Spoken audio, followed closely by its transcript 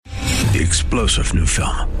The explosive new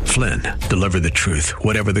film, Flynn, deliver the truth,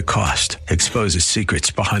 whatever the cost. Exposes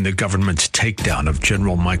secrets behind the government's takedown of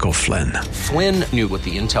General Michael Flynn. Flynn knew what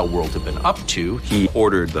the intel world had been up to. He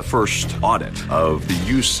ordered the first audit of the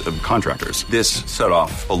use of contractors. This set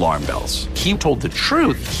off alarm bells. He told the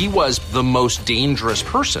truth. He was the most dangerous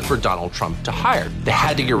person for Donald Trump to hire. They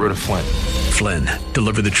had to get rid of Flynn. Flynn,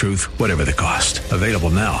 deliver the truth, whatever the cost. Available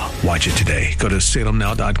now. Watch it today. Go to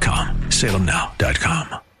salemnow.com.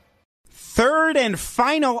 salemnow.com. Third and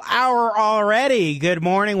final hour already. Good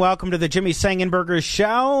morning. Welcome to the Jimmy Sangenberger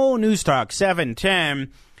Show. News Talk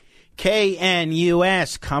 710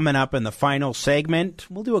 KNUS. Coming up in the final segment,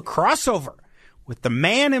 we'll do a crossover with the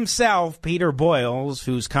man himself, Peter Boyles,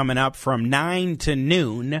 who's coming up from 9 to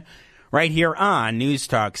noon right here on News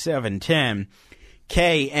Talk 710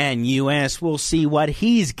 KNUS. We'll see what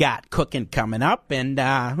he's got cooking coming up, and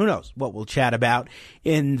who knows what we'll chat about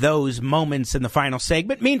in those moments in the final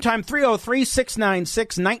segment. Meantime,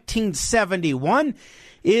 303-696-1971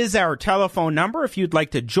 is our telephone number. If you'd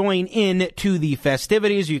like to join in to the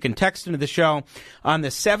festivities, you can text into the show on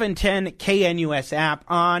the 710 KNUS app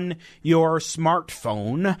on your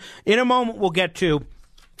smartphone. In a moment, we'll get to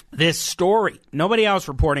this story. Nobody else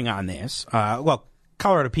reporting on this.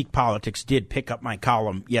 Colorado Peak Politics did pick up my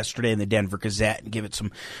column yesterday in the Denver Gazette and give it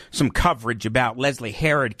some coverage about Leslie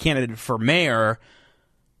Herod, candidate for mayor,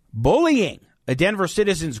 bullying a Denver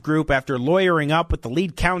citizens group after lawyering up with the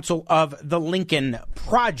lead counsel of the Lincoln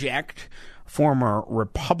Project, former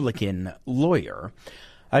Republican lawyer.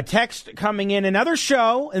 A text coming in, another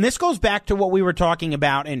show, and this goes back to what we were talking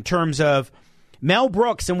about in terms of Mel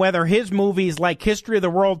Brooks and whether his movies like History of the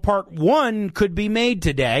World Part 1 could be made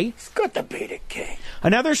today. It's good to be the king.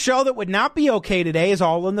 Another show that would not be okay today is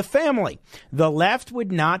All in the Family. The left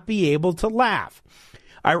would not be able to laugh.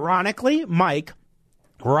 Ironically,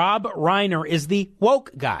 Rob Reiner is the woke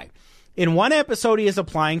guy. In one episode, he is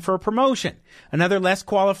applying for a promotion. Another less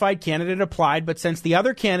qualified candidate applied, but since the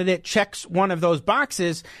other candidate checks one of those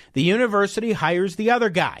boxes, the university hires the other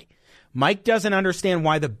guy. Mike doesn't understand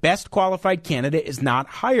why the best qualified candidate is not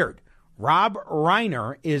hired. Rob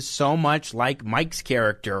Reiner is so much like Mike's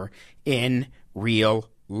character in real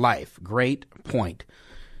life. Great point.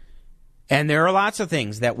 And there are lots of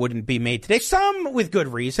things that wouldn't be made today. Some with good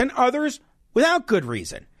reason, others without good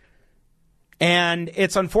reason. And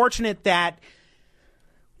it's unfortunate that,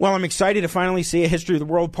 well, I'm excited to finally see A History of the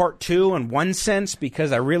World Part 2 in one sense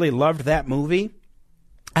because I really loved that movie.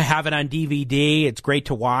 I have it on DVD. It's great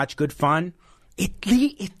to watch. Good fun.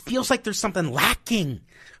 It feels like there's something lacking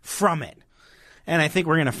from it. And I think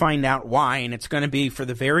we're going to find out why. And it's going to be for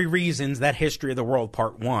the very reasons that History of the World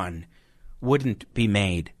Part 1 wouldn't be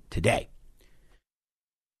made today.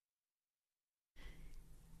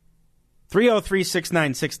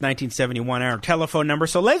 303-696-1971, our telephone number.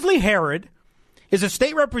 So Leslie Herod is a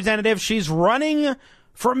state representative. She's running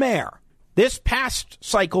for mayor. This past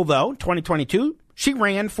cycle, though, 2022, she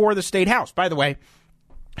ran for the state house. By the way,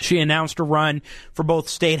 she announced a run for both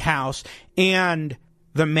state house and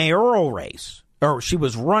the mayoral race. Or she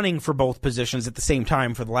was running for both positions at the same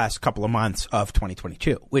time for the last couple of months of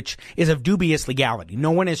 2022, which is of dubious legality.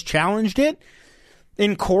 No one has challenged it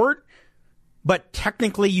in court, but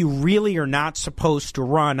technically you really are not supposed to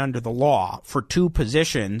run under the law for two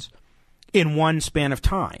positions in one span of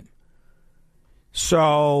time.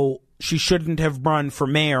 So she shouldn't have run for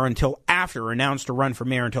mayor until after, announced a run for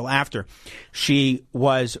mayor until after she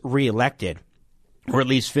was reelected, or at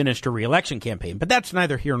least finished her reelection campaign. But that's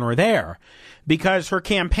neither here nor there, because her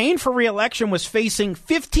campaign for reelection was facing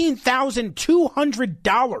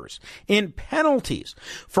 $15,200 in penalties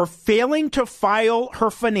for failing to file her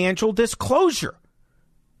financial disclosure.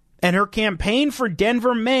 And her campaign for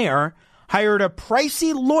Denver mayor hired a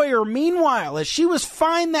pricey lawyer, meanwhile, as she was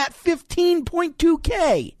fined that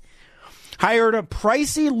 $15.2K. Hired a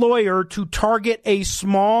pricey lawyer to target a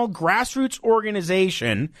small grassroots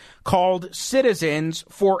organization called Citizens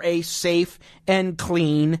for a Safe and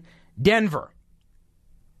Clean Denver.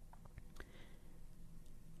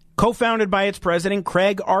 Co-founded by its president,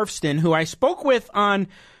 Craig Arfston, who I spoke with on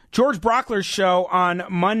George Brockler's show on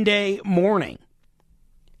Monday morning,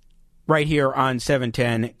 right here on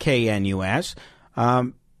 710 KNUS.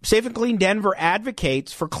 Safe and Clean Denver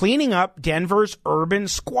advocates for cleaning up Denver's urban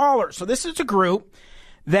squalor. So this is a group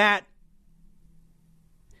that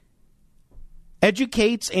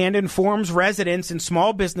educates and informs residents and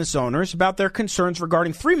small business owners about their concerns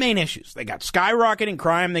regarding three main issues. They got skyrocketing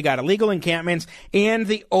crime, they got illegal encampments, and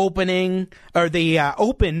the open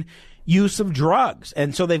use of drugs.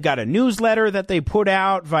 And so they've got a newsletter that they put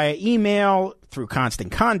out via email through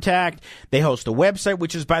Constant Contact. They host a website,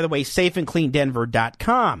 which is, by the way,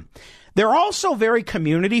 safeandcleandenver.com. They're also very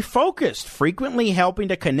community-focused, frequently helping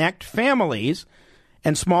to connect families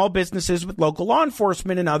and small businesses with local law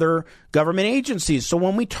enforcement and other government agencies. So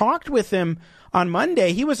when we talked with him on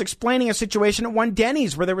Monday, he was explaining a situation at one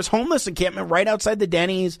Denny's where there was homeless encampment right outside the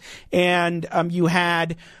Denny's, and you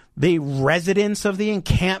had the residents of the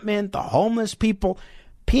encampment, the homeless people,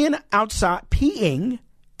 peeing outside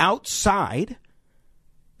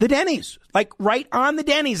the Denny's, like right on the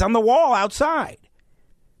Denny's, on the wall outside.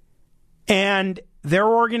 And their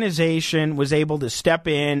organization was able to step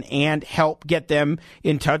in and help get them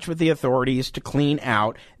in touch with the authorities to clean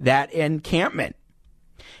out that encampment.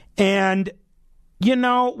 And, you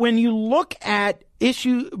know, when you look at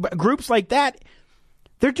groups like that,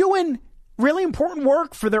 they're doing really important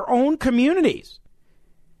work for their own communities.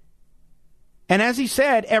 And as he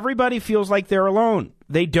said, everybody feels like they're alone.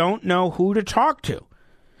 They don't know who to talk to.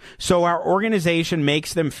 So our organization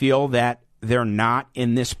makes them feel that they're not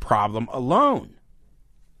in this problem alone,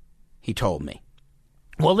 he told me.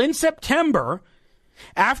 Well, in September,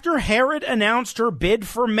 after Herod announced her bid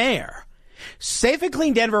for mayor, Safe and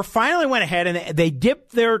Clean Denver finally went ahead and they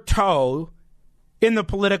dipped their toe in the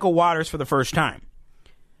political waters for the first time.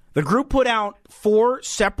 The group put out 4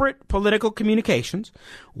 separate political communications,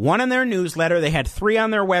 1 in their newsletter. They had 3 on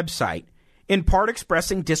their website, in part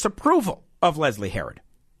expressing disapproval of Leslie Herod.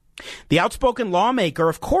 The outspoken lawmaker,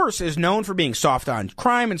 of course, is known for being soft on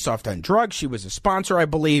crime and soft on drugs. She was a sponsor, I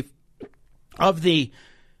believe, of the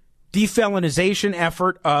defelonization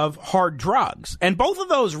effort of hard drugs. And both of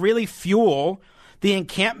those really fuel the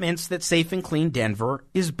encampments that Safe and Clean Denver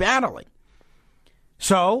is battling.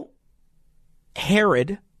 So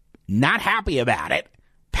Herod, not happy about it,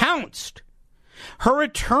 pounced. Her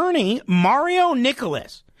attorney, Mario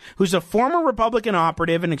Nicholas, who's a former Republican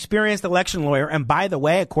operative and experienced election lawyer, and by the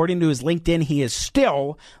way, according to his LinkedIn, he is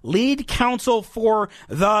still lead counsel for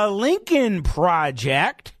the Lincoln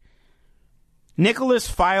Project. Nicholas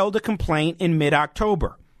filed a complaint in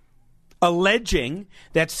mid-October, alleging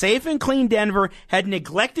that Safe and Clean Denver had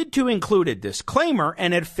neglected to include a disclaimer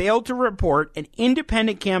and had failed to report an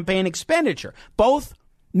independent campaign expenditure. Both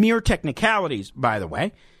mere technicalities, by the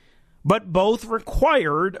way, but both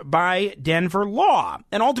required by Denver law.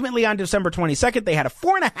 And ultimately, on December 22nd, they had a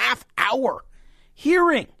 4.5-hour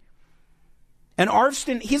hearing. And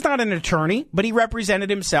Arvston, he's not an attorney, but he represented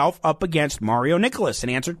himself up against Mario Nicholas and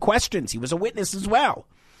answered questions. He was a witness as well.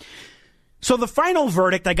 So the final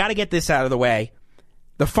verdict, I got to get this out of the way.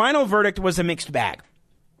 The final verdict was a mixed bag.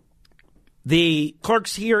 The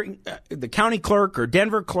clerk's hearing, the county clerk or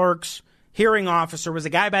Denver clerk's hearing officer was a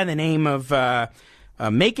guy by the name of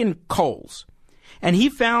Macon Coles. And he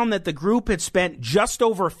found that the group had spent just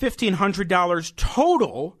over $1,500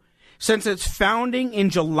 total since its founding in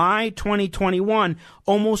July 2021,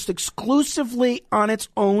 almost exclusively on its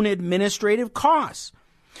own administrative costs.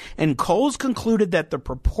 And Coles concluded that the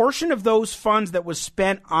proportion of those funds that was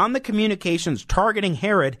spent on the communications targeting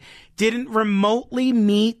Herod didn't remotely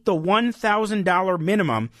meet the $1,000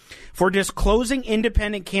 minimum for disclosing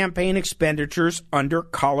independent campaign expenditures under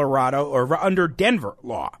Colorado or under Denver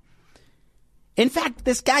law. In fact,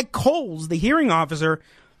 this guy Coles, the hearing officer,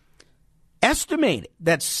 estimated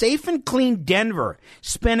that Safe and Clean Denver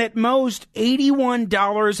spent at most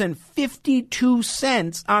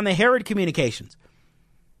 $81.52 on the Herod communications.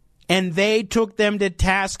 And they took them to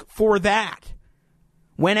task for that.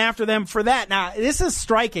 Went after them for that. Now, this is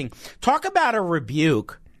striking. Talk about a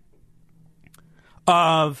rebuke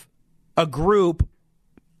of a group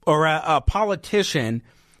or a politician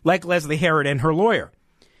like Leslie Herod and her lawyer.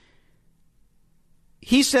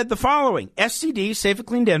 He said the following: SCD, Safe and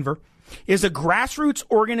Clean Denver, is a grassroots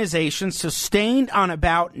organization sustained on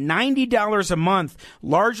about $90 a month,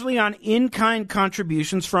 largely on in-kind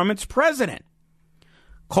contributions from its president.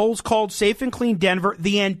 Coles called Safe and Clean Denver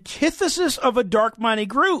the antithesis of a dark money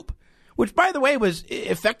group, which, by the way, was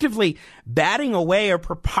effectively batting away a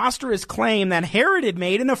preposterous claim that Herod had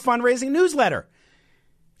made in a fundraising newsletter.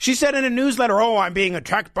 She said in a newsletter, "Oh, I'm being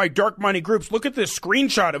attacked by dark money groups. Look at this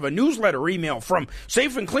screenshot of a newsletter email from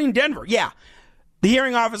Safe and Clean Denver." Yeah. The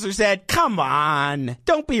hearing officer said, "Come on,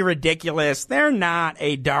 don't be ridiculous. They're not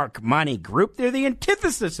a dark money group. They're the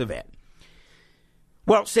antithesis of it."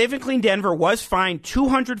 Well, Safe and Clean Denver was fined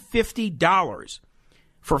 $250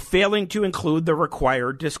 for failing to include the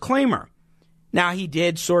required disclaimer. Now, he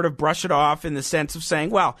did sort of brush it off in the sense of saying,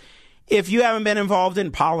 well, if you haven't been involved in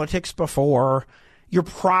politics before, you're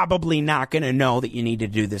probably not going to know that you need to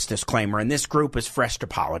do this disclaimer, and this group is fresh to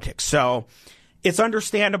politics. So it's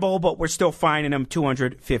understandable, but we're still fining them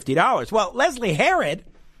 $250. Well, Leslie Herod,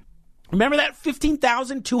 remember that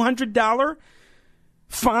 $15,200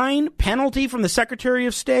 fine penalty from the Secretary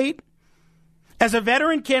of State? As a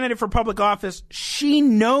veteran candidate for public office, she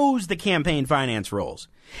knows the campaign finance rules.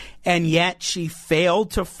 And yet she failed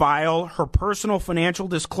to file her personal financial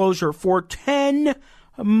disclosure for 10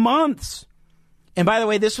 months. And by the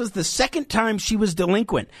way, this was the second time she was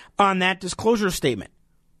delinquent on that disclosure statement.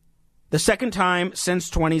 The second time since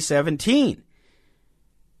 2017.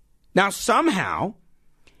 Now, somehow,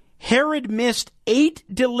 Herod missed 8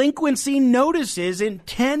 delinquency notices in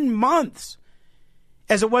 10 months,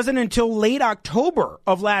 as it wasn't until late October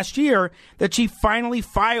of last year that she finally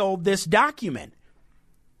filed this document.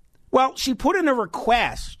 Well, she put in a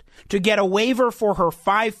request to get a waiver for her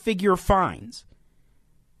 5-figure fines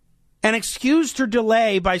and excused her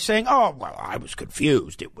delay by saying, oh, well, I was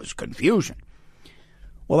confused. It was confusion.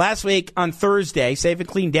 Well, last week on Thursday, Safe and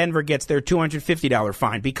Clean Denver gets their $250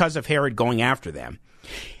 fine because of Herod going after them.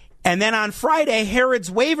 And then on Friday, Herod's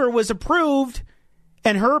waiver was approved,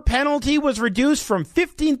 and her penalty was reduced from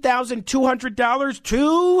 $15,200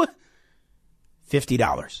 to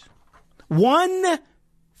 $50.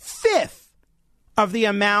 1/5 of the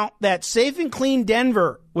amount that Safe and Clean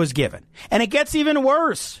Denver was given. And it gets even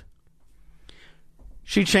worse.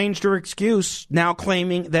 She changed her excuse, now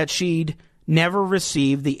claiming that she'd never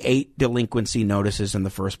received the 8 delinquency notices in the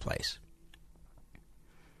first place.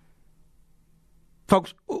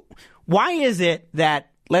 Folks, why is it that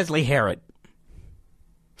Leslie Herod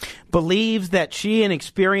believes that she, an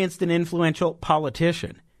experienced and influential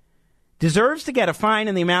politician, deserves to get a fine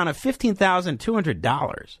in the amount of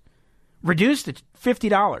 $15,200, reduced to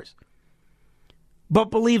 $50,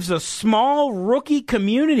 but believes a small rookie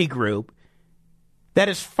community group that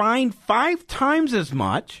is fined 5 times as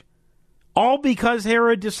much, all because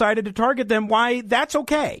Herod decided to target them, why that's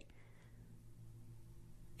okay?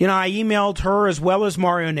 You know, I emailed her as well as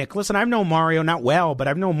Mario Nicholas, and I've known Mario not well, but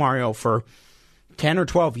I've known Mario for 10 or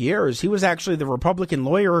 12 years. He was actually the Republican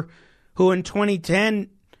lawyer who in 2010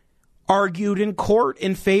 argued in court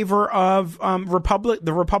in favor of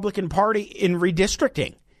the Republican Party in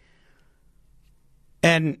redistricting.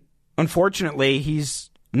 And unfortunately, he's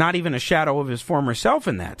not even a shadow of his former self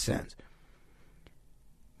in that sense.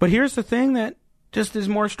 But here's the thing that just is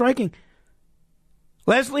more striking.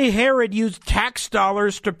 Leslie Herod used tax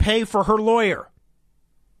dollars to pay for her lawyer.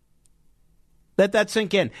 Let that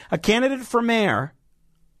sink in. A candidate for mayor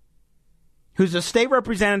who's a state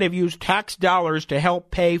representative used tax dollars to help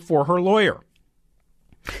pay for her lawyer.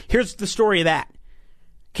 Here's the story of that.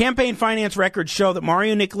 Campaign finance records show that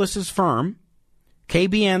Mario Nicholas's firm,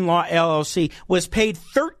 KBN Law LLC, was paid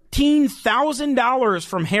 $13,000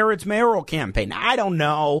 from Herod's mayoral campaign. Now, I don't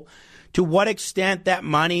know to what extent that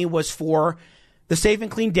money was for the Safe and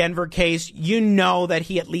Clean Denver case. You know that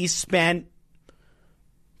he at least spent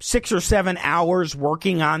 6 or 7 hours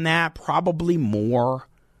working on that, probably more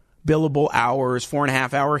billable hours,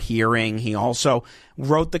 4.5-hour hearing. He also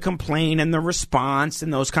wrote the complaint and the response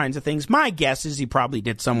and those kinds of things. My guess is he probably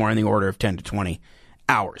did somewhere in the order of 10 to 20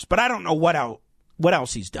 hours. But I don't know what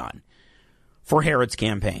else he's done for Herod's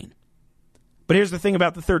campaign. But here's the thing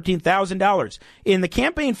about the $13,000. In the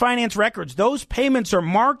campaign finance records, those payments are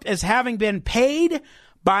marked as having been paid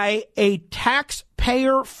by a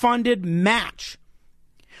taxpayer-funded match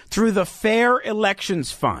through the Fair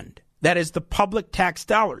Elections Fund. That is the public tax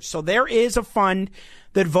dollars. So there is a fund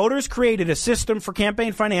that voters created, a system for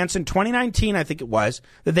campaign finance in 2019, I think it was,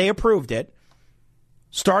 that they approved it.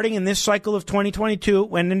 Starting in this cycle of 2022,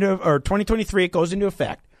 or 2023, it goes into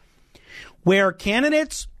effect, where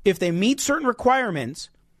candidates, if they meet certain requirements,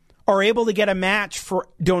 are able to get a match for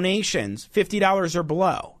donations, $50 or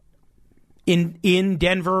below, in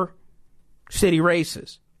Denver city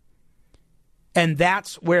races. And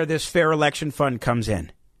that's where this Fair Election Fund comes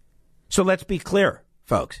in. So let's be clear,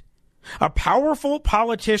 folks. A powerful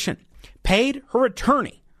politician paid her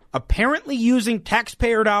attorney, apparently using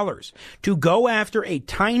taxpayer dollars, to go after a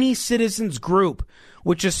tiny citizens group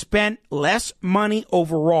which has spent less money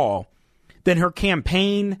overall than her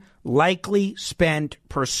campaign likely spent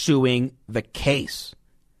pursuing the case.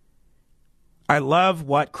 I love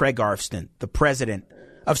what Craig Arfston, the president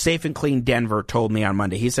of Safe and Clean Denver, told me on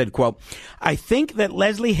Monday. He said, quote, I think that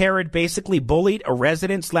Leslie Herod basically bullied a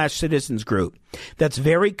resident/citizens group that's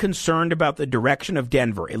very concerned about the direction of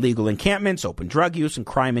Denver, illegal encampments, open drug use, and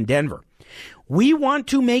crime in Denver. We want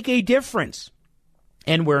to make a difference,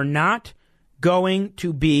 and we're not going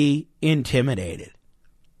to be intimidated.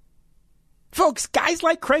 Folks, guys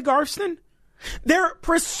like Craig Arfston, they're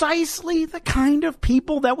precisely the kind of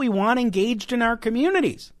people that we want engaged in our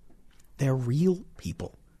communities. They're real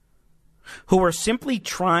people who are simply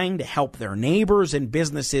trying to help their neighbors and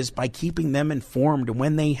businesses by keeping them informed, and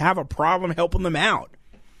when they have a problem, helping them out.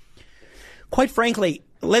 Quite frankly,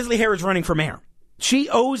 Leslie Herod is running for mayor. She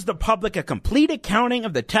owes the public a complete accounting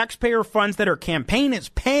of the taxpayer funds that her campaign is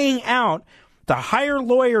paying out to hire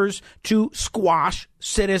lawyers to squash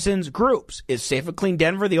citizens groups. Is Safe and Clean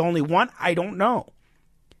Denver the only one? I don't know.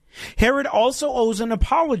 Herod also owes an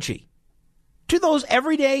apology to those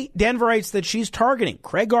everyday Denverites that she's targeting.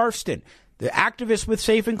 Craig Arfston, the activists with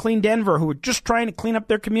Safe and Clean Denver who are just trying to clean up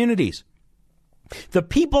their communities. The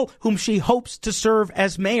people whom she hopes to serve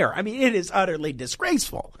as mayor. I mean, it is utterly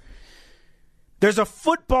disgraceful. There's a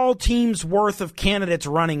football team's worth of candidates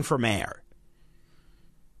running for mayor.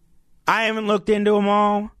 I haven't looked into them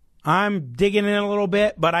all. I'm digging in a little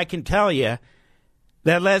bit, but I can tell you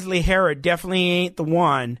that Leslie Herod definitely ain't the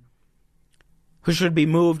one who should be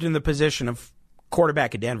moved in the position of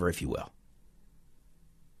quarterback of Denver, if you will.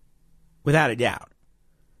 Without a doubt.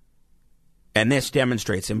 And this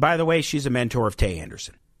demonstrates, and by the way, she's a mentor of Tay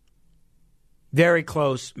Anderson. Very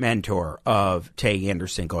close mentor of Tay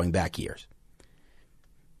Anderson going back years.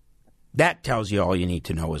 That tells you all you need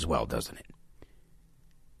to know as well, doesn't it?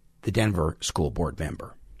 The Denver School Board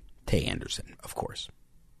member, Tay Anderson, of course.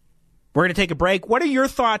 We're going to take a break. What are your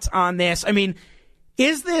thoughts on this? I mean,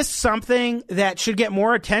 is this something that should get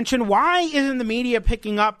more attention? Why isn't the media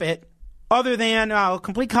picking up it other than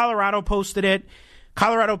Complete Colorado posted it,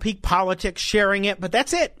 Colorado Peak Politics sharing it, but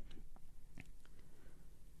that's it.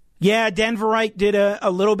 Yeah, Denverite did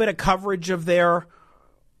a little bit of coverage of their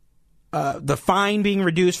the fine being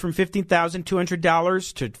reduced from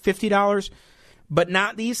 $15,200 to $50, but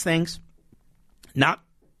not these things, not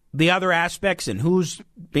the other aspects and who's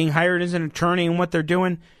being hired as an attorney and what they're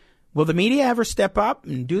doing. Will the media ever step up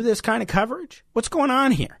and do this kind of coverage? What's going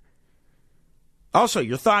on here? Also,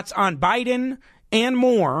 your thoughts on Biden and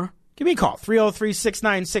more. Give me a call,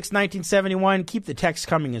 303-696-1971. Keep the text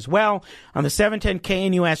coming as well on the 710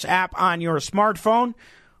 KNUS app on your smartphone.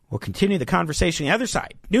 We'll continue the conversation on the other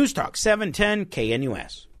side. News Talk 710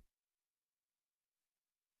 KNUS.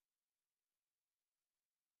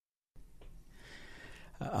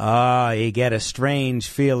 You get a strange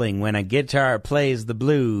feeling when a guitar plays the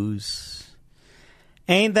blues.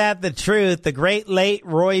 Ain't that the truth? The great late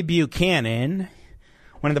Roy Buchanan,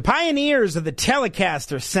 one of the pioneers of the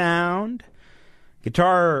Telecaster sound,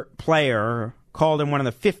 guitar player, called him one of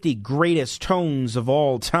the 50 greatest tones of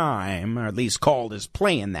all time, or at least called as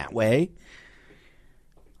playing that way.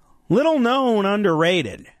 Little known,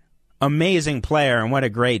 underrated. Amazing player, and what a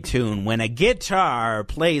great tune. When a guitar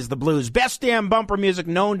plays the blues. Best damn bumper music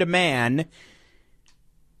known to man.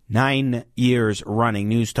 9 years running.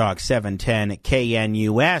 News Talk 710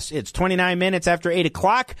 KNUS. It's 29 minutes after 8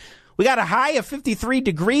 o'clock. We got a high of 53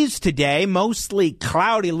 degrees today, mostly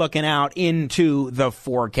cloudy looking out into the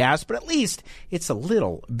forecast, but at least it's a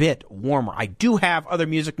little bit warmer. I do have other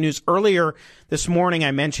music news. Earlier this morning, I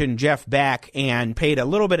mentioned Jeff Beck and paid a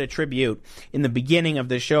little bit of tribute in the beginning of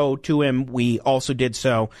the show to him. We also did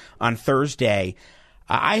so on Thursday.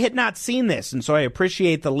 I had not seen this, and so I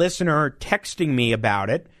appreciate the listener texting me about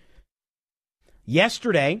it.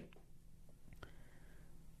 Yesterday,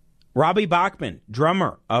 Robbie Bachman,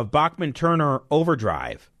 drummer of Bachman Turner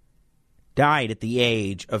Overdrive, died at the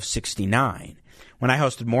age of 69. When I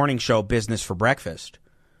hosted morning show Business for Breakfast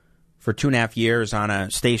for 2.5 years on a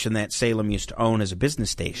station that Salem used to own as a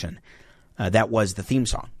business station, that was the theme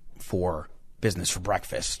song for Business for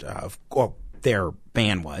Breakfast. Their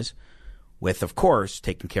band was, with, of course,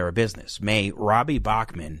 Taking Care of Business. May Robbie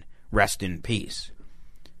Bachman rest in peace.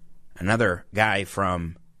 Another guy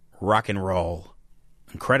from rock and roll,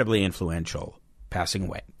 incredibly influential, passing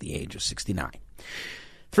away at the age of 69.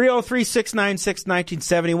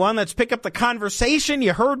 303-696-1971. Let's pick up the conversation.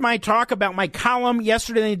 You heard my talk about my column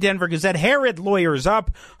yesterday in the Denver Gazette. Herod lawyers up,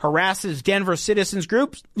 harasses Denver citizens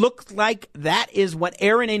groups. Looks like that is what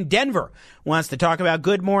Aaron in Denver wants to talk about.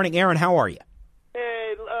 Good morning, Aaron. How are you?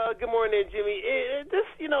 Hey, good morning, Jimmy.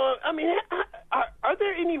 Are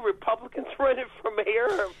there any Republicans running for mayor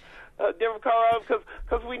of Denver, Colorado?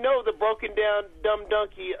 Because we know the broken down dumb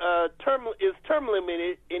donkey is term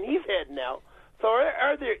limited, and he's heading out. So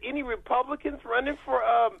are there any Republicans running for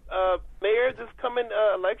mayor this coming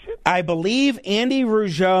election? I believe Andy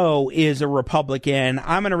Rougeau is a Republican.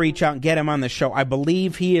 I'm going to reach out and get him on the show. I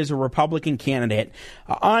believe he is a Republican candidate.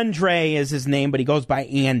 Andre is his name, but he goes by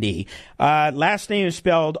Andy. Last name is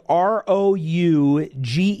spelled Rougeot.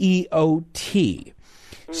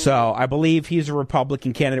 So I believe he's a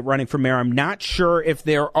Republican candidate running for mayor. I'm not sure if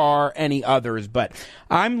there are any others, but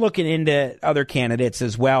I'm looking into other candidates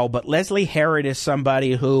as well. But Leslie Herod is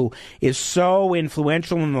somebody who is so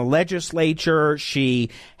influential in the legislature. She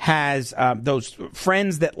has those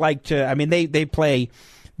friends that like to, they play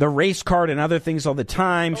the race card and other things all the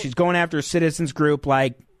time. She's going after a citizens group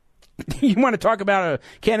like you want to talk about a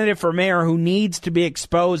candidate for mayor who needs to be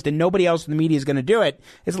exposed and nobody else in the media is going to do it,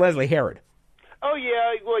 it's Leslie Herod. Oh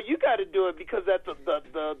yeah, well you got to do it because that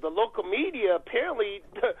the local media apparently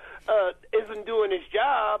isn't doing its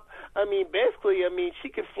job. I mean, basically, she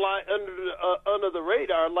can fly under the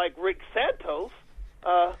radar like Rick Santos,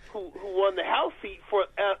 who won the House seat for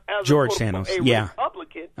as George a Santos,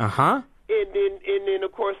 Republican. Uh-huh. And then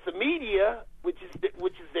of course the media, which is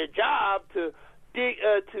their job to dig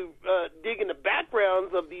in the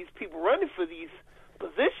backgrounds of these people running for these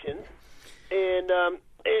positions, and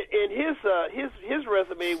his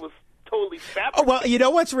resume was totally fabricated. Oh, well, you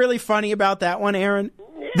know what's really funny about that one, Aaron?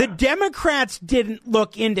 Yeah. The Democrats didn't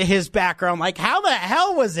look into his background. Like, how the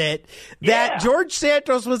hell was it that George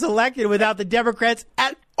Santos was elected without the Democrats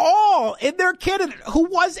at all in their candidate who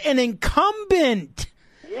was an incumbent?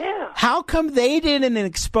 Yeah. How come they didn't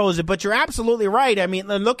expose it? But you're absolutely right. I mean,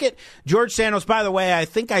 look at George Santos. By the way, I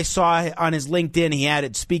think I saw on his LinkedIn he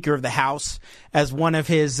added Speaker of the House as one of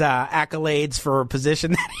his accolades for a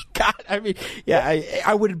position that he got. I mean,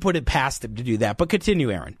 I wouldn't put it past him to do that. But continue,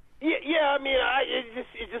 Aaron. Yeah. I mean,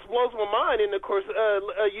 it just blows my mind. And of course,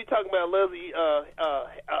 you talking about Leslie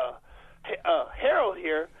Harold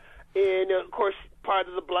here, and of course, part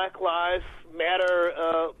of the Black Lives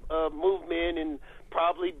Matter movement, and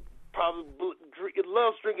probably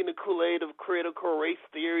loves drinking the Kool-Aid of critical race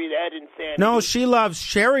theory. That insanity. No, she loves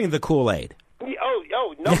sharing the Kool-Aid.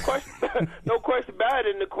 Oh, no question, no question about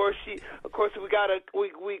it. And of course, we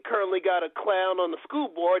currently got a clown on the school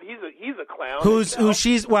board. He's a clown. Who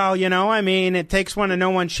she's it takes one to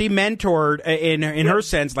know one. She mentored in her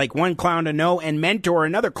sense, like one clown to know and mentor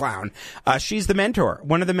another clown. She's the mentor,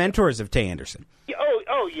 one of the mentors of Tay Anderson.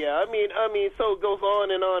 Oh yeah. I mean, so it goes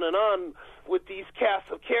on and on and on with these cast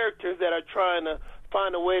of characters that are trying to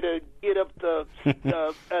find a way to get up the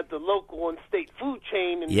at the local and state food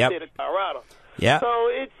chain in the state of Colorado. Yeah.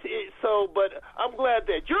 But I'm glad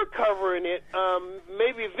that you're covering it.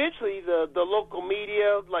 Maybe eventually the local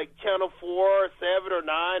media, like Channel 4, or 7, or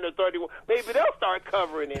 9, or 31, maybe they'll start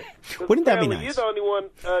covering it. Wouldn't that be nice? You're the only one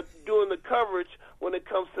doing the coverage when it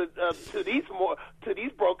comes to these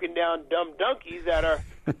broken down dumb donkeys that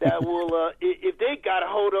will if they got a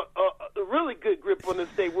hold of a really good grip on the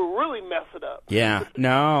state, will really mess it up. Yeah.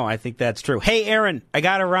 No, I think that's true. Hey, Aaron, I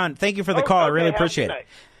got to run. Thank you for the call. I really appreciate it.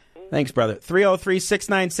 Thanks, brother.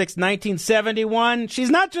 303-696-1971. She's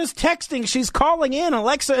not just texting, she's calling in.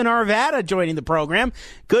 Alexa in Arvada joining the program.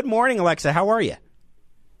 Good morning, Alexa. How are you?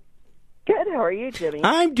 Good. How are you, Jimmy?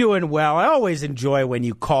 I'm doing well. I always enjoy when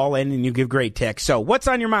you call in and you give great texts. So what's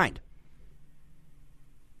on your mind?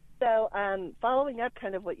 So following up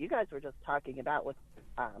kind of what you guys were just talking about with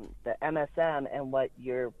the MSM and what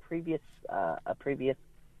your previous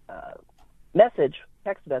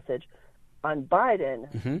text message on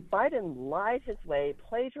Biden. Mm-hmm. Biden lied his way,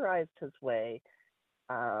 plagiarized his way.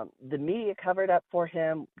 The media covered up for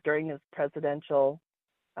him during his presidential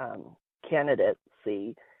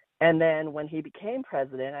candidacy. And then when he became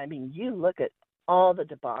president, I mean, you look at all the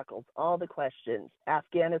debacles, all the questions,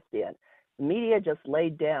 Afghanistan, the media just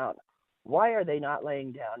laid down. Why are they not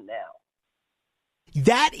laying down now?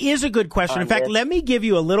 That is a good question. In fact, let me give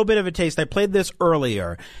you a little bit of a taste. I played this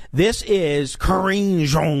earlier. This is Karine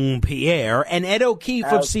Jean-Pierre and Ed O'Keefe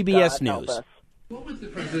of CBS News. What was the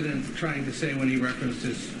president trying to say when he referenced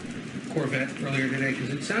his Corvette earlier today?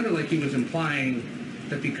 Because it sounded like he was implying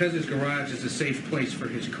that because his garage is a safe place for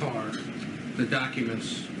his car, the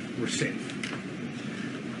documents were safe.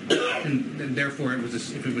 And therefore,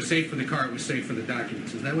 if it was safe for the car, it was safe for the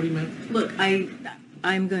documents. Is that what he meant? Look,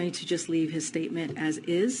 I'm going to just leave his statement as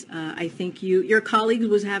is. I think your colleague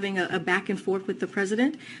was having a back and forth with the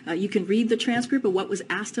president. You can read the transcript of what was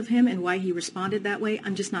asked of him and why he responded that way.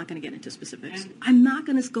 I'm just not going to get into specifics. I'm not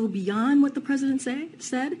going to go beyond what the president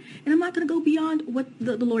said, and I'm not going to go beyond what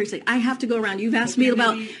the lawyer said. I have to go around. You've asked me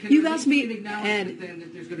about. You've asked me, Ed. Then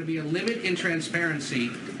that there's going to be a limit in transparency,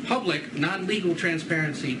 public, non-legal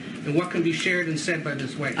transparency, and what can be shared and said by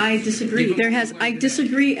this way. I disagree. I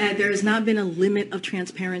disagree, Ed. There has not been a limit of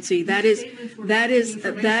transparency. There has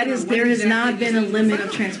not been a limit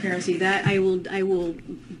of transparency. That I will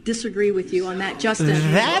disagree with you on that, Justin.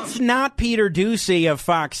 That's not Peter Doocy of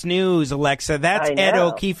Fox News, Alexa. That's Ed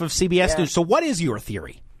O'Keefe of CBS News. So what is your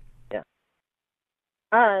theory? Yeah.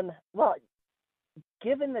 Well,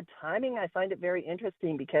 given the timing, I find it very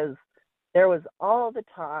interesting because there was all the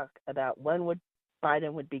talk about when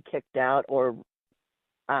Biden would be kicked out or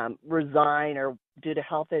resign or due to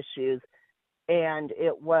health issues. And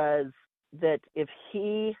it was that if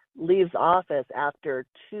he leaves office after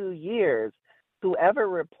 2 years, whoever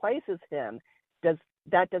replaces him does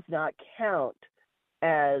not count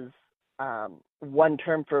as one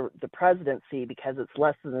term for the presidency because it's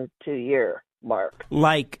less than a 2-year mark.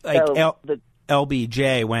 Like So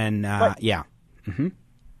LBJ when, yeah. Mm-hmm.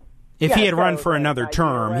 If he had run for another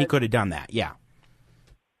term, he could have done that, yeah.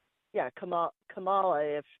 Yeah, Kamala,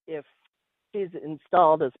 if she's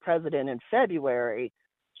installed as president in February,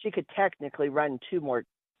 she could technically run 2 more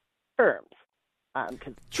terms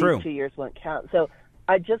because 2 years won't count. So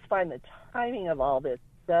I just find the timing of all this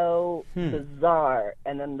so bizarre,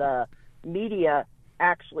 and then the media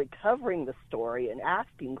actually covering the story and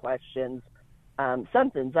asking questions,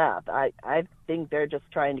 something's up. I think they're just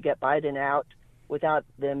trying to get Biden out without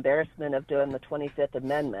the embarrassment of doing the 25th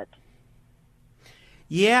Amendment.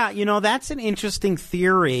 Yeah, that's an interesting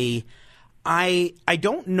theory. I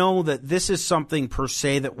don't know that this is something per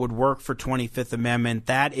se that would work for 25th Amendment.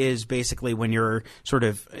 That is basically when you're sort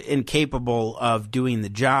of incapable of doing the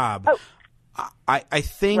job. Oh. I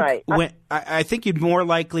think I think you'd more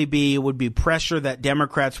likely would be pressure that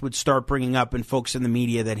Democrats would start bringing up and folks in the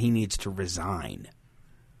media that he needs to resign.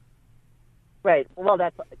 Right. Well,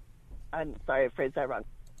 I'm sorry, I phrased that wrong.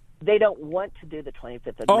 They don't want to do the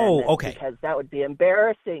 25th Amendment because that would be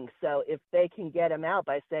embarrassing. So if they can get him out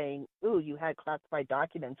by saying, ooh, you had classified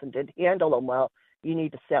documents and didn't handle them well, you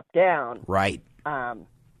need to step down. Right.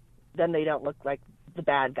 Then they don't look like the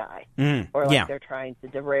bad guy or like they're trying to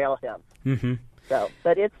derail him. Mm-hmm. So,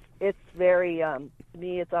 but it's very, to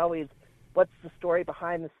me, it's always what's the story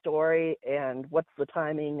behind the story and what's the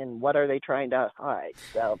timing and what are they trying to hide.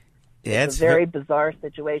 So it's a very bizarre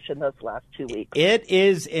situation those last 2 weeks. It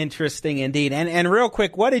is interesting indeed. And real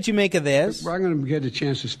quick, what did you make of this? I'm going to get a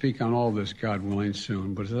chance to speak on all this, God willing,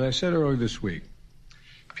 soon. But as I said earlier this week,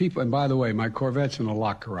 people, and by the way, my Corvette's in a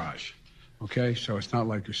locked garage. Okay, so it's not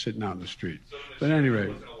like you're sitting out in the street. But at any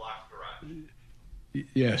rate,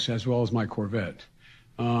 yes, as well as my Corvette.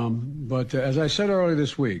 But as I said earlier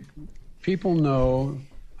this week, people know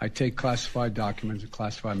I take classified documents and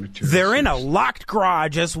classified materials. They're in a locked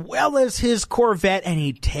garage as well as his Corvette, and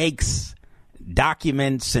he takes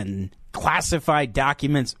documents and classified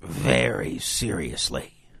documents very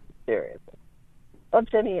seriously. Seriously. Well,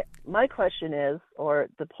 Jimmy, my question is, or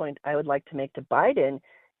the point I would like to make to Biden,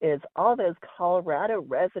 is all those Colorado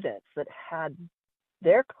residents that had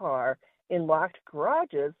their car in locked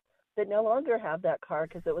garages that no longer have that car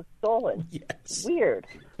because it was stolen. Yes. Weird.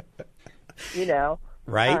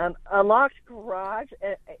 Right. A locked garage,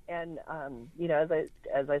 and as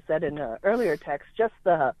I said in an earlier text, just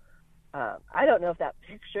the I don't know if that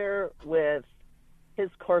picture with his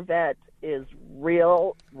Corvette is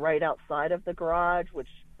real right outside of the garage, which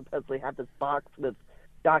supposedly had this box with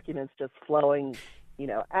documents just flowing,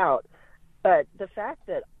 out. But the fact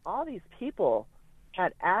that all these people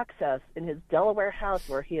had access in his Delaware house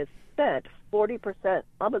where he has spent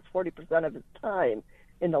almost 40% of his time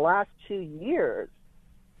in the last 2 years,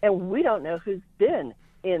 and we don't know who's been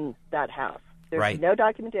in that house. There's no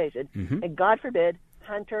documentation. Mm-hmm. And God forbid,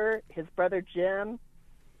 Hunter, his brother Jim.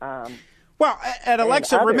 Well, and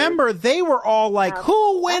Alexa, remember, they were all like,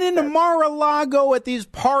 who went into Mar-a-Lago at these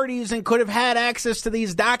parties and could have had access to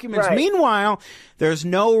these documents? Right. Meanwhile, there's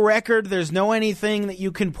no record, there's no anything that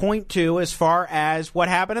you can point to as far as what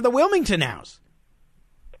happened at the Wilmington house.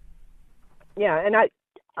 Yeah, and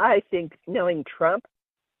I think, knowing Trump,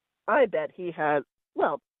 I bet he has,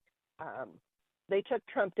 they took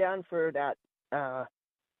Trump down for that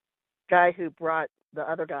guy who brought the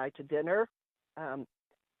other guy to dinner.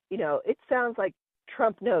 It sounds like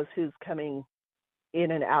Trump knows who's coming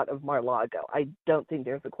in and out of Mar-a-Lago. I don't think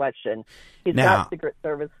there's a question. He's got Secret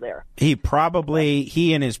Service there. He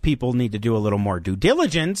and his people need to do a little more due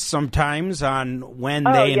diligence sometimes on when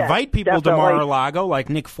they invite people to Mar-a-Lago, like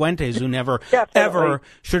Nick Fuentes, who never, ever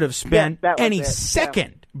should have spent any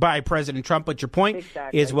second by President Trump. But your point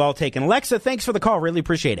is well taken. Alexa, thanks for the call. Really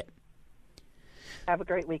appreciate it. Have a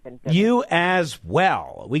great weekend. You as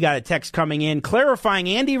well. We got a text coming in clarifying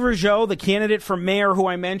Andy Rougeau, the candidate for mayor who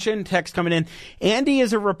I mentioned. Text coming in. Andy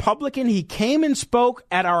is a Republican. He came and spoke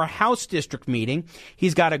at our House district meeting.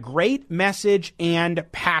 He's got a great message and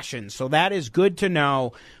passion. So that is good to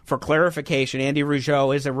know for clarification. Andy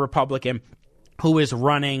Rougeau is a Republican who is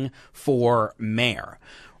running for mayor.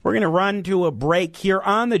 We're going to run to a break here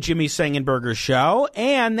on the Jimmy Sengenberger Show.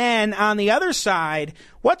 And then on the other side,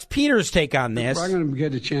 what's Peter's take on this? I'm going to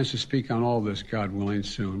get a chance to speak on all this, God willing,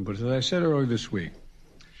 soon. But as I said earlier this week,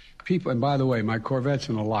 people, and by the way, my Corvette's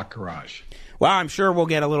in a locked garage. Well, I'm sure we'll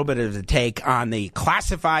get a little bit of a take on the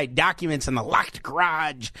classified documents in the locked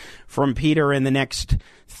garage from Peter in the next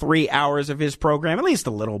 3 hours of his program, at least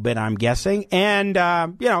a little bit, I'm guessing. And,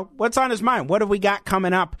 what's on his mind? What have we got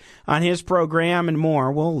coming up on his program and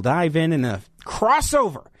more? We'll dive in a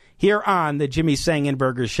crossover here on the Jimmy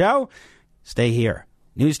Sengenberger Show. Stay here.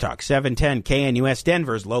 News Talk 710 KNUS,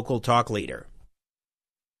 Denver's local talk leader.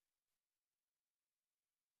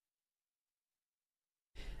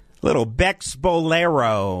 Little Bex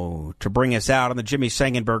Bolero to bring us out on the Jimmy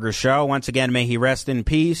Sengenberger Show. Once again, may he rest in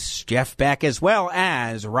peace. Jeff Beck, as well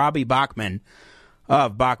as Robbie Bachman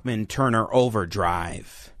of Bachman Turner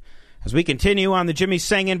Overdrive. As we continue on the Jimmy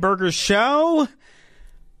Sengenberger Show,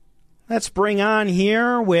 let's bring on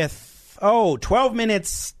here with, 12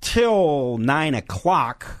 minutes till 9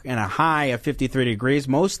 o'clock and a high of 53 degrees,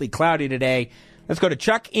 mostly cloudy today. Let's go to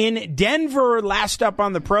Chuck in Denver, last up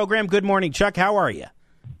on the program. Good morning, Chuck. How are you?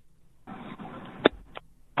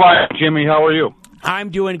 Hi, Jimmy. How are you? I'm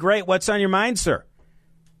doing great. What's on your mind, sir?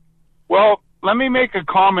 Well, let me make a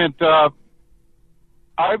comment.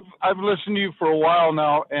 I've listened to you for a while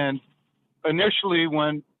now, and initially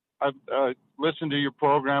when I've listened to your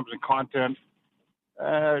programs and content,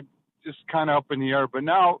 just kind of up in the air. But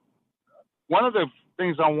now, one of the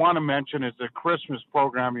things I want to mention is the Christmas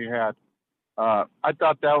program you had. I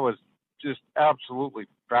thought that was just absolutely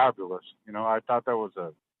fabulous. I thought that was a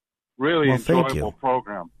really enjoyable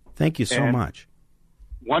program. Thank you so much.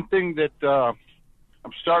 One thing that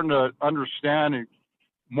I'm starting to understand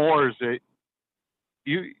more is that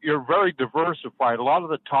you're very diversified. A lot of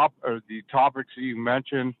the topics that you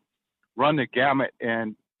mentioned run the gamut,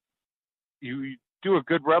 and you do a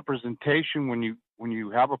good representation when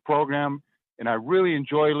you have a program. And I really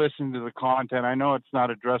enjoy listening to the content. I know it's not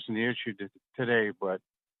addressing the issue today, but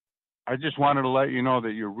I just wanted to let you know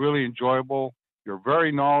that you're really enjoyable. You're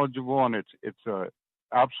very knowledgeable, and it's a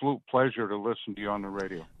absolute pleasure to listen to you on the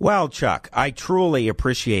radio. Well, Chuck, I truly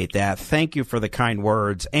appreciate that. Thank you for the kind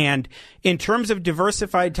words. And in terms of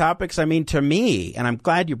diversified topics, I mean, to me, and I'm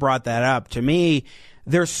glad you brought that up, to me,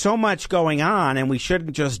 there's so much going on, and we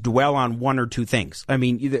shouldn't just dwell on one or two things. I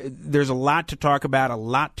mean, there's a lot to talk about, a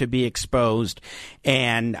lot to be exposed,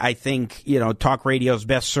 and I think, talk radio is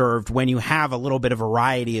best served when you have a little bit of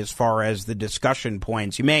variety as far as the discussion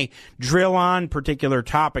points. You may drill on particular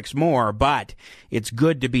topics more, but it's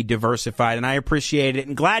good to be diversified, and I appreciate it,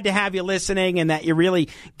 and glad to have you listening, and that you really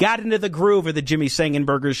got into the groove of the Jimmy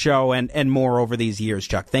Sengenberger Show and more over these years,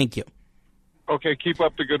 Chuck. Thank you. Okay, keep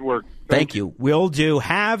up the good work. Thank you. Will do.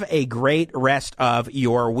 Have a great rest of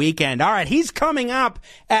your weekend. All right, he's coming up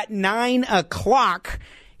at 9 o'clock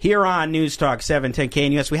here on News Talk 710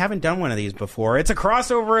 KNUS. We haven't done one of these before. It's a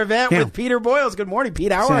crossover event with Peter Boyles. Good morning,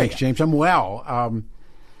 Pete. How are you? Thanks, James. I'm well.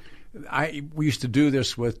 We used to do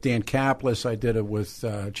this with Dan Kaplis. I did it with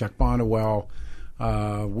Chuck Bonnewell.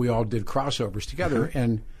 We all did crossovers together,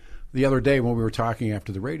 and the other day when we were talking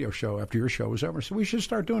after the radio show, after your show was over, I said, we should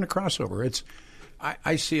start doing a crossover.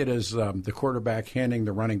 I see it as the quarterback handing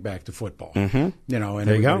the running back the football, and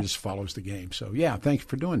everybody just follows the game. So, thanks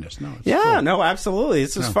for doing this. No, absolutely.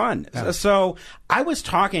 This is fun. Yeah. So I was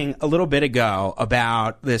talking a little bit ago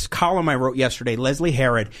about this column I wrote yesterday, Leslie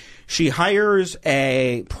Herod. She hires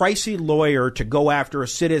a pricey lawyer to go after a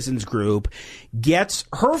citizens group, gets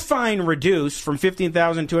her fine reduced from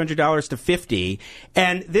 $15,200 to $50,000,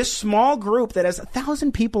 and this small group that has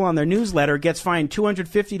 1,000 people on their newsletter gets fined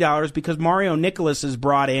 $250 because Mario Nicholas is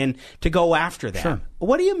brought in to go after them. Sure.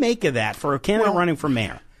 What do you make of that for a candidate running for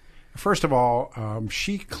mayor? First of all,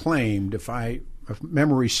 she claimed, if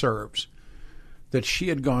memory serves, that she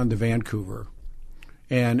had gone to Vancouver,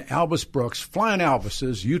 and Albus Brooks, Flying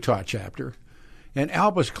Albus's Utah chapter, and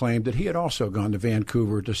Albus claimed that he had also gone to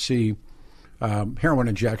Vancouver to see heroin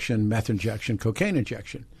injection, meth injection, cocaine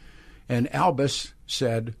injection. And Albus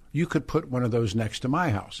said, you could put one of those next to my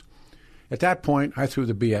house. At that point, I threw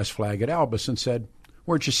the BS flag at Albus and said,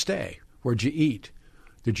 where'd you stay? Where'd you eat?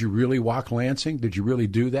 Did you really walk Lansing? Did you really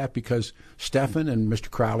do that? Because Stephan and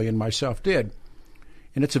Mr. Crowley and myself did.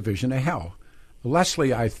 And it's a vision of hell.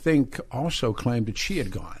 Leslie, I think, also claimed that she had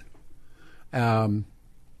gone.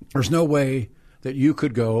 There's no way that you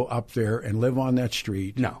could go up there and live on that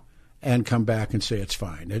street and come back and say it's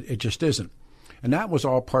fine. It just isn't. And that was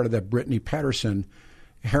all part of that Brittany Patterson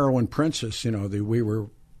heroin princess. They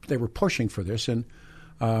were pushing for this, and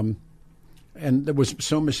it was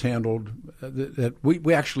so mishandled that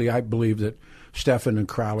we actually, I believe that Stephan and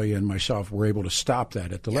Crowley and myself were able to stop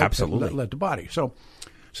that at the let the body.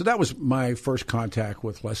 So that was my first contact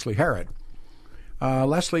with Leslie Herod.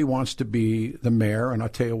 Leslie wants to be the mayor, and I'll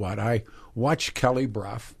tell you what, I watched Kelly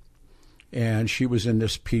Brough and she was in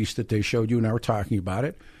this piece that they showed you, and I were talking about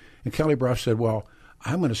it. And Kelly Brough said, well,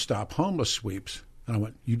 I'm going to stop homeless sweeps. And I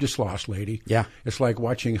went, you just lost, lady. Yeah. It's like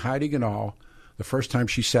watching Heidi Ganahl the first time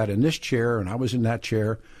she sat in this chair, and I was in that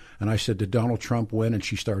chair, and I said, did Donald Trump win? And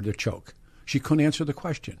she started to choke. She couldn't answer the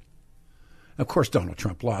question. Of course, Donald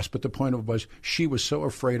Trump lost, but the point of it was she was so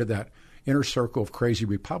afraid of that inner circle of crazy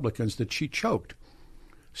Republicans that she choked.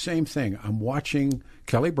 Same thing. I'm watching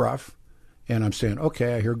Kelly Brough, and I'm saying,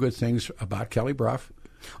 okay, I hear good things about Kelly Brough.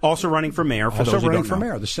 Also running for mayor, for those who don't know. Also running for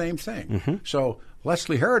mayor, the same thing. Mm-hmm. So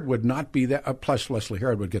Leslie Herod would not be that, plus Leslie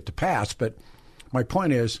Herod would get the pass, but my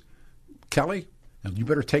point is, Kelly, and you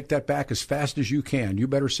better take that back as fast as you can. You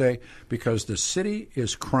better say, because the city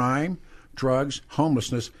is crime, drugs,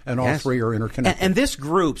 homelessness, and all three are interconnected. And this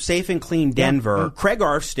group, Safe and Clean Denver, Craig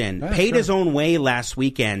Arfston paid his own way last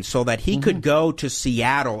weekend so that he could go to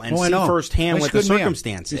Seattle and see firsthand what the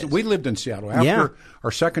circumstances. We lived in Seattle. After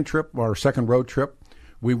our second road trip,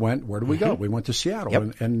 we went, where did we go? We went to Seattle.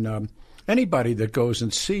 Yep. And anybody that goes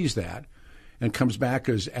and sees that and comes back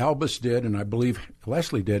as Albus did, and I believe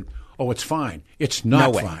Leslie did, oh, it's fine. It's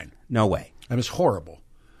not fine. No way. And it's horrible.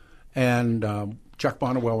 And Chuck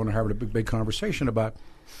Bonnewell and I having a big conversation about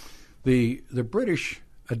the British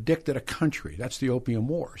addicted a country. That's the Opium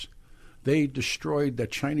Wars. They destroyed the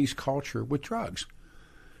Chinese culture with drugs.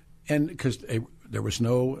 And because there was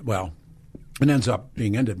it ends up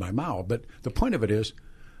being ended by Mao. But the point of it is,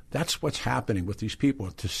 that's what's happening with these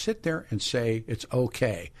people. To sit there and say, it's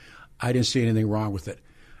okay, I didn't see anything wrong with it.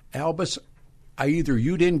 Albus, either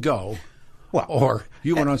you didn't go, or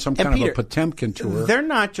you went on some kind of a Potemkin tour. They're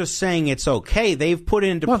not just saying it's okay. They've put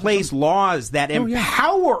into place laws that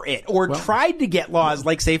empower it, or tried to get laws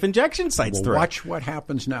like safe injection sites through. Watch what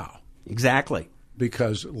happens now. Exactly.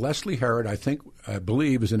 Because Leslie Herod, I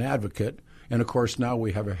believe, is an advocate. And, of course, now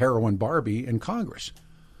we have a heroin Barbie in Congress.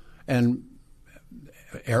 And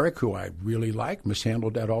Eric, who I really like,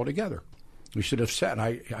 mishandled that altogether. We should have said,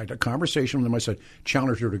 I had a conversation with him. I said,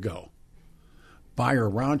 challenge her to go. Buy her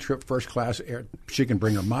round-trip first-class air. She can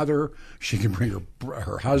bring her mother. She can bring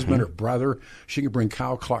her husband, her brother. She can bring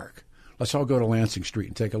Kyle Clark. Let's all go to Lansing Street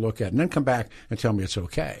and take a look at it, and then come back and tell me it's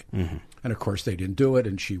okay. Mm-hmm. And, of course, they didn't do it,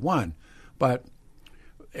 and she won. But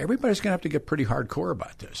everybody's going to have to get pretty hardcore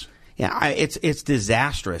about this. Yeah, it's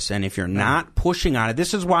disastrous, and if you're not pushing on it,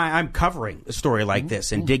 this is why I'm covering a story like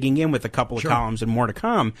this and digging in with a couple of columns and more to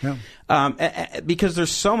come, because there's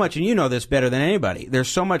so much, and you know this better than anybody, there's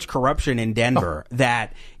so much corruption in Denver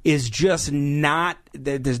that is just not,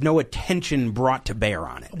 there's no attention brought to bear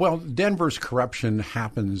on it. Well, Denver's corruption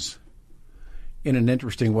happens in an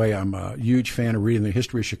interesting way. I'm a huge fan of reading the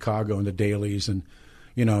history of Chicago and the dailies, and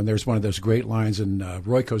there's one of those great lines in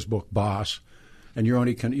Royko's book, Boss. And you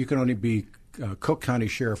can only be Cook County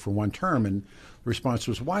Sheriff for one term. And the response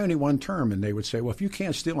was, why only one term? And they would say, well, if you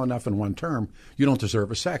can't steal enough in one term, you don't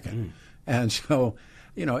deserve a second. And so,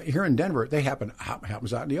 here in Denver,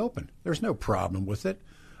 happens out in the open. There's no problem with it.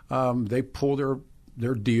 They pull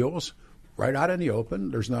their deals right out in the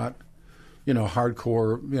open. There's not,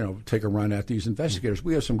 hardcore, take a run at these investigators.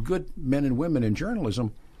 We have some good men and women in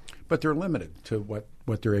journalism, but they're limited to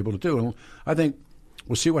what they're able to do. And I think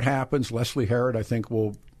we'll see what happens. Leslie Herod, I think,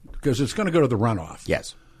 because it's going to go to the runoff.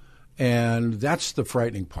 Yes. And that's the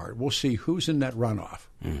frightening part. We'll see who's in that runoff.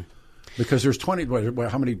 Mm. Because there's 20,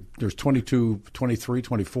 how many? There's 22, 23,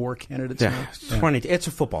 24 candidates now? 20. It's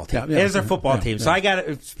a football team. It's a football team. So I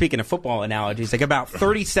got, speaking of football analogies, like about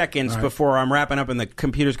 30 seconds before I'm wrapping up and the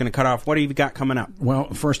computer's going to cut off. What have you got coming up? Well,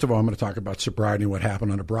 first of all, I'm going to talk about sobriety and what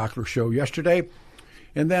happened on the Brockler show yesterday.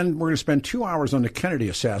 And then we're going to spend 2 hours on the Kennedy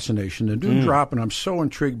assassination. And do drop, and I'm so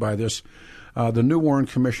intrigued by this, the new Warren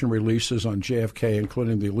Commission releases on JFK,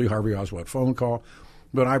 including the Lee Harvey Oswald phone call.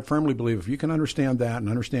 But I firmly believe if you can understand that and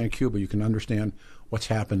understand Cuba, you can understand what's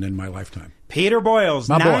happened in my lifetime. Peter Boyles,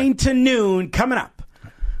 9 to noon, coming up.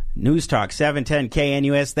 News Talk 710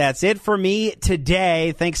 KNUS. That's it for me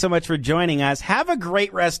today. Thanks so much for joining us. Have a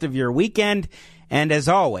great rest of your weekend. And as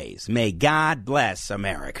always, may God bless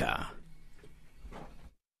America.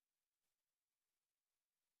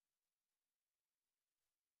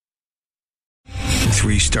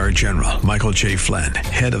 3-star General Michael J. Flynn,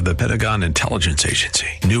 head of the Pentagon Intelligence Agency,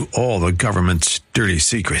 knew all the government's dirty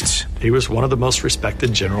secrets. He was one of the most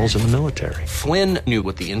respected generals in the military. Flynn knew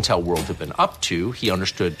what the intel world had been up to. He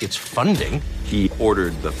understood its funding. He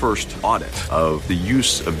ordered the first audit of the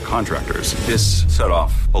use of contractors. This set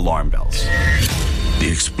off alarm bells. The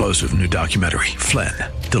explosive new documentary, Flynn,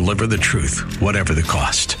 Deliver the Truth, Whatever the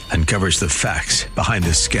Cost, uncovers the facts behind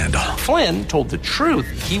this scandal. Flynn told the truth.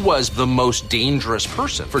 He was the most dangerous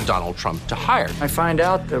person for Donald Trump to hire. I find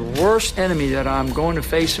out the worst enemy that I'm going to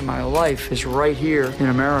face in my life is right here in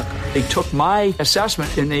America. They took my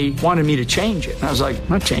assessment and they wanted me to change it. And I was like, I'm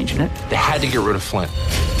not changing it. They had to get rid of Flynn.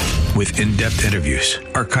 With in-depth interviews,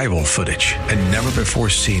 archival footage, and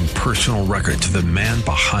never-before-seen personal records of the man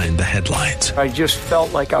behind the headlines. I just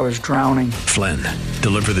felt like I was drowning. Flynn,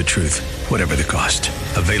 Deliver the Truth, Whatever the Cost.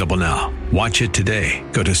 Available now. Watch it today.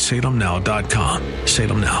 Go to salemnow.com.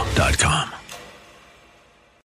 salemnow.com.